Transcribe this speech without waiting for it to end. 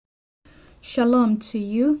Shalom to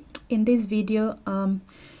you. In this video, I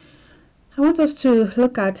want us to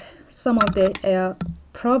look at some of the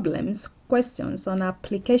questions on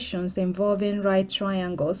applications involving right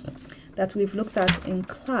triangles that we've looked at in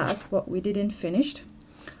class, but we didn't finish.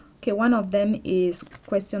 Okay, one of them is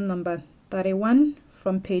question number 31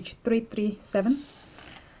 from page 337.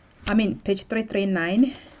 Page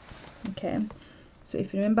 339. Okay, so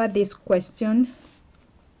if you remember this question,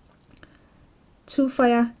 two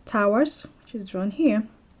fire towers, which is drawn here,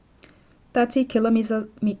 30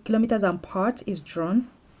 kilometers apart is drawn.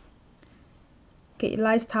 Okay,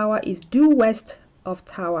 Eli's tower is due west of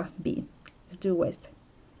tower B. It's due west.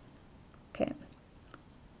 Okay.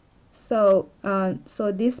 So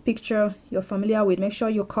this picture you're familiar with. Make sure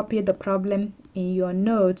you copy the problem in your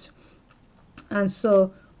notes. And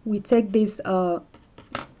so we take this picture,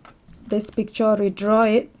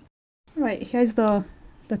 redraw it. All right, here's the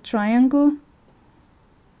triangle.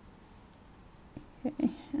 Okay,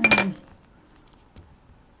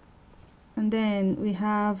 and then we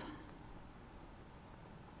have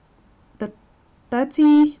the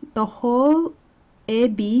 30, the whole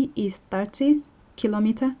AB is 30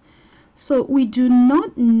 kilometer. So we do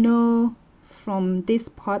not know from this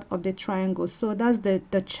part of the triangle, so that's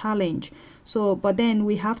the challenge. So but then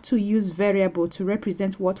we have to use variable to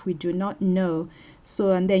represent what we do not know,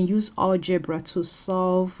 so and then use algebra to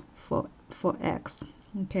solve for x.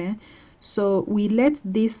 Okay, so we let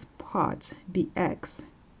this part be x,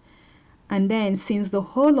 and then since the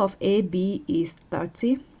whole of AB is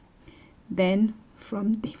 30, then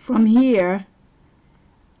from here,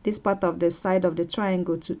 this part of the side of the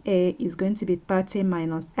triangle to A is going to be 30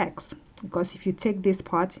 minus x, because if you take this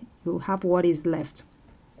part, you'll have what is left.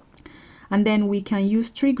 And then we can use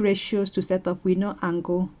trig ratios to set up. We know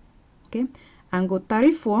angle. Okay, angle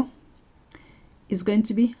 34 is going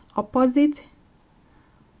to be opposite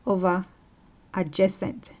over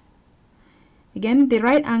adjacent. Again, the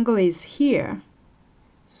right angle is here,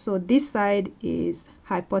 so this side is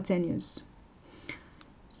hypotenuse.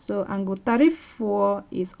 So angle 34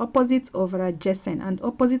 is opposite over adjacent, and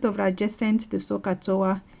opposite over adjacent, the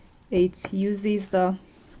SOHCAHTOA, it uses the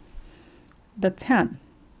tan.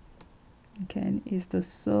 Okay, is the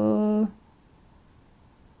SOHCAHTOA.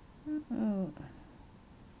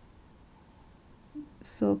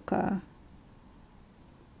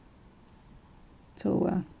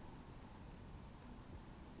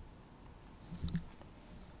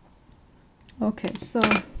 Okay, so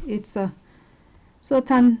it's so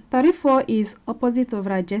tan 34 is opposite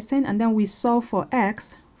over adjacent, and then we solve for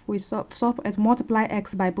x. We multiply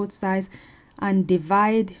x by both sides and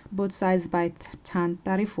divide both sides by tan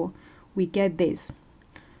 34. We get this.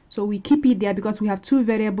 So we keep it there because we have two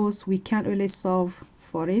variables. We can't really solve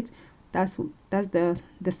for it. That's the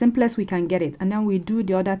simplest we can get it. And then we do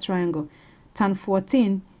the other triangle. Tan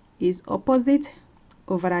 14 is opposite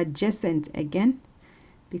over adjacent again,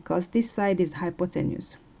 because this side is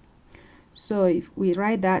hypotenuse. So if we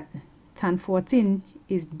write that, tan 14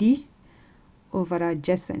 is D over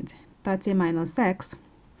adjacent, 30 minus x.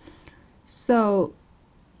 So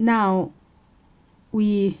now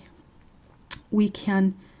we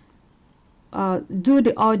can do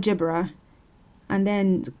the algebra and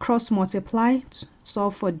then cross multiply,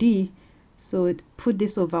 solve for D. So put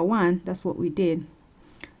this over 1. That's what we did.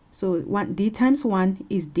 So D times 1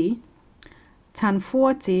 is D. Tan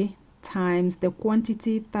 40 times the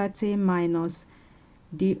quantity 30 minus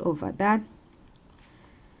D over that.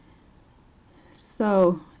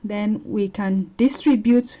 So then we can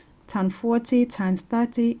distribute tan 40 times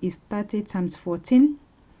 30 is 30 times 14.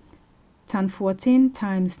 Tan 14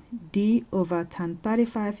 times D over tan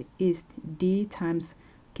 35 is D times,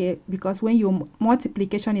 okay, because when your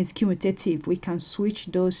multiplication is commutative, we can switch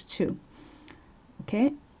those two.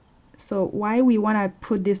 Okay, so why we want to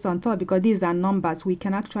put this on top, because these are numbers. We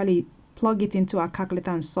can actually plug it into our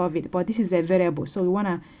calculator and solve it, but this is a variable, so we want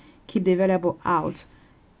to keep the variable out.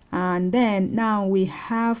 And then now we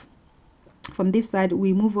have, from this side,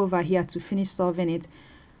 we move over here to finish solving it.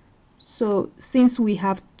 So since we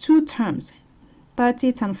have two terms,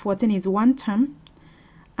 30 tan 14 is one term,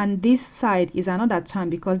 and this side is another term,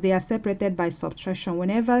 because they are separated by subtraction.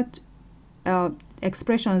 Whenever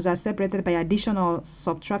expressions are separated by addition or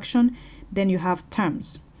subtraction, then you have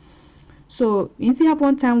terms. So instead of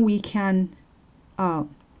one time, we can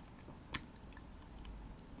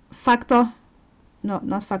factor,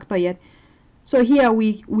 not factor yet. So here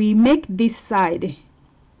we make this side,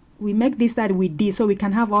 with D, so we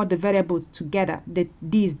can have all the variables together, the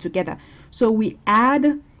D's together. So we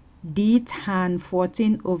add D tan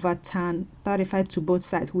 14 over tan 35 to both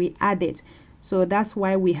sides. We add it. So that's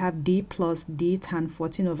why we have d plus d tan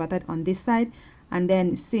 14 over that on this side, and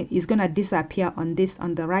then see it's going to disappear on this.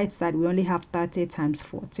 On the right side we only have 30 times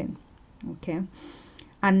 14. Okay,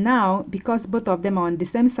 and now because both of them are on the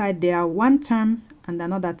same side, they are one term and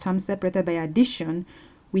another term separated by addition,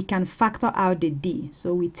 we can factor out the d.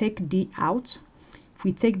 So we take d out. If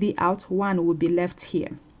we take d out, 1 will be left here,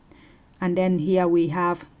 and then here we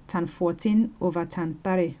have tan 14 over tan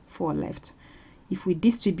 34 left. If we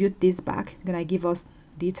distribute this back, it's gonna give us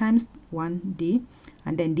d times 1d,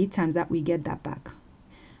 and then d times that, we get that back.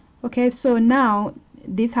 Okay, so now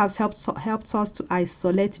this has helped us to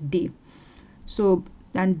isolate d. So,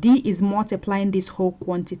 and d is multiplying this whole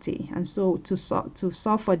quantity, and so to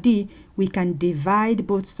solve for d, we can divide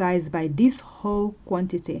both sides by this whole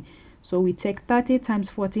quantity. So we take 30 times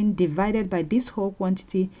 14 divided by this whole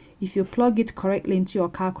quantity. If you plug it correctly into your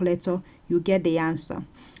calculator, you get the answer.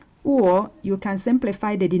 Or you can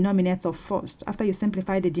simplify the denominator first. After you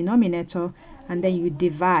simplify the denominator and then you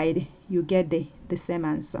divide, you get the same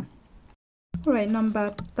answer. All right,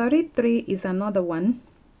 number 33 is another one.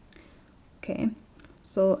 Okay,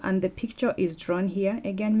 so and the picture is drawn here.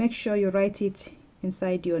 Again, make sure you write it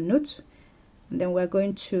inside your note, and then we're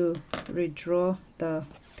going to redraw the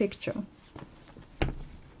picture.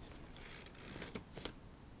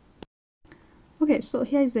 Okay, so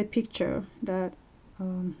here is a picture that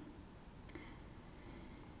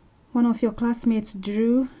one of your classmates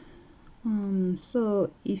drew. So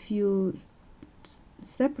if you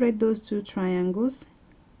separate those two triangles,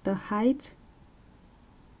 the height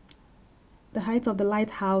of the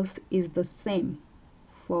lighthouse is the same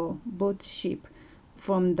for both ship.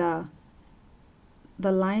 From the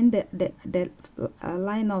line, the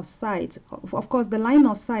line of sight, of course the line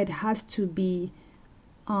of sight has to be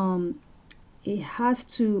it has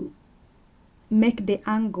to make the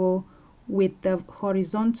angle with the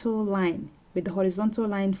horizontal line, for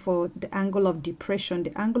the angle of depression.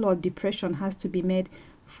 The angle of depression has to be made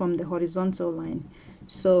from the horizontal line.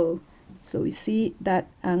 So we see that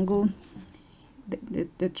angle,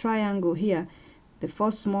 the triangle here, the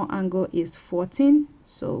first small angle is 14.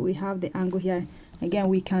 So we have the angle here. Again,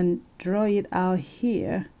 we can draw it out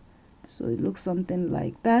here, so it looks something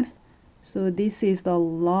like that. So this is the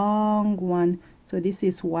long one, so this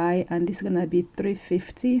is y, and this is gonna be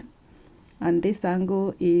 350, and this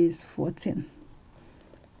angle is 14.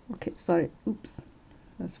 Okay, sorry, oops,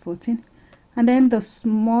 that's 14. And then the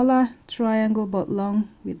smaller triangle but long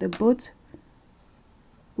with the boat,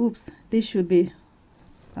 oops, this should be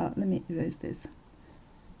let me erase this.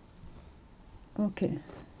 Okay,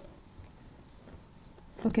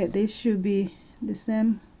 this should be the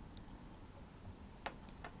same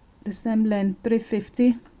length,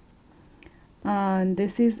 350, and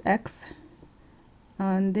this is x,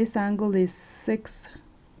 and this angle is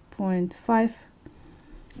 6.5.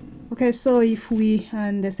 Okay, so if we,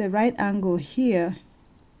 and there's a right angle here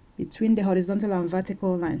between the horizontal and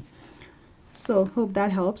vertical line. So hope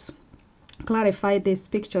that helps clarify this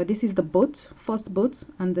picture. This is the boat, first boat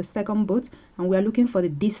and the second boat, and we are looking for the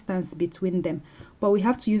distance between them, but we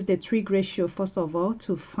have to use the trig ratio first of all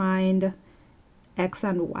to find x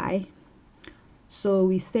and y. So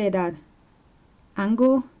we say that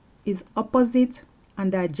angle is opposite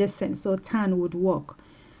and adjacent, so tan would work.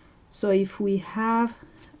 So if we have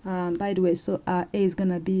by the way, so our A is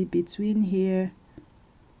gonna be between here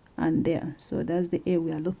and there, so that's the A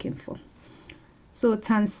we are looking for. So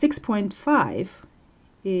tan 6.5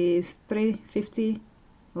 is 350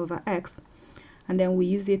 over x, and then we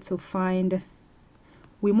use it to find,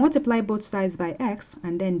 we multiply both sides by x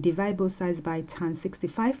and then divide both sides by tan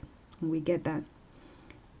 65, and we get that.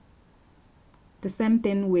 The same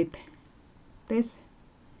thing with this,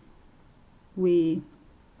 we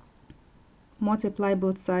multiply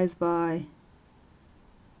both sides by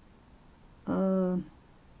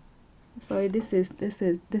sorry, this is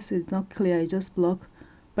not clear, I just block,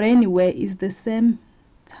 but anyway it's the same.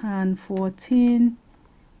 Tan 14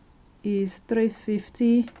 is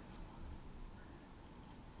 350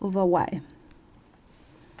 over y.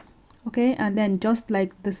 Okay, and then just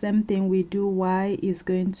like the same thing we do, y is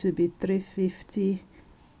going to be 350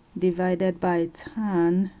 divided by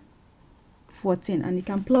tan 14, and you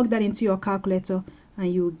can plug that into your calculator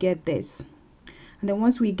and you get this. And then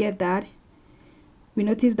once we get that, we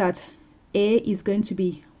notice that A is going to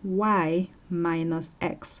be y minus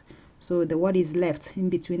x, so the what is left in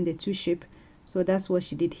between the two sheep. So that's what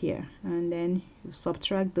she did here, and then you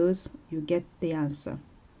subtract those, you get the answer.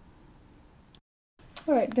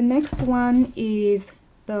 All right, the next one is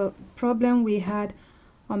the problem we had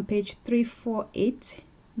on page 348,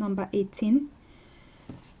 number 18.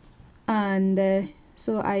 And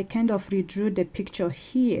So I kind of redrew the picture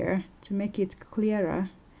here to make it clearer.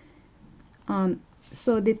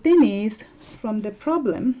 So the thing is, from the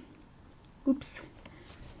problem, oops,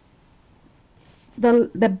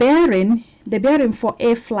 the bearing for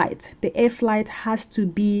air flight, the air flight has to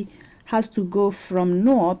go from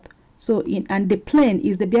north. So and the plane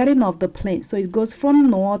is the bearing of the plane, so it goes from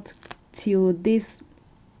north till this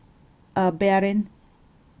bearing.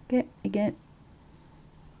 Okay, again,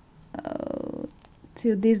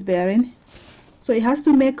 till this bearing. So it has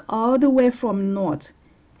to make all the way from north.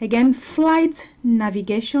 Again, flight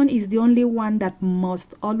navigation is the only one that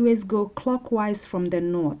must always go clockwise from the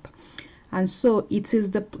north. And so it is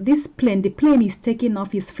the plane is taking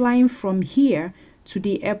off, is flying from here to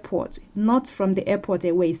the airport, not from the airport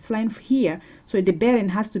away. It's flying here, so the bearing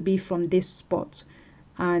has to be from this spot,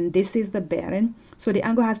 and this is the bearing. So the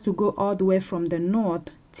angle has to go all the way from the north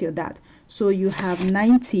till that. So you have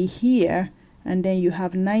 90 here, and then you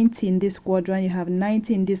have 90 in this quadrant, you have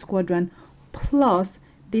 90 in this quadrant, plus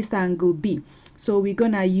this angle B. So we're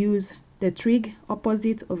gonna use the trig,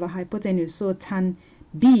 opposite over hypotenuse. So tan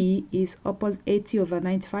B is opposite 80 over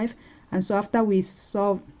 95, and so after we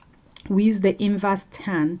solve, we use the inverse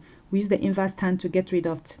tan. We use the inverse tan to get rid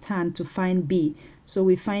of tan to find B. So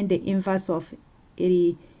we find the inverse of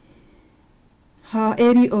 80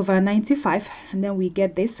 over 95, and then we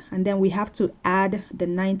get this, and then we have to add the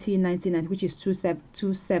 90, which is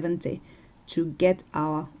 270, to get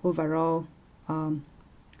our overall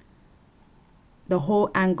the whole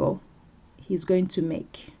angle he's going to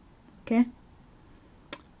make. Okay,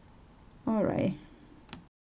 all right.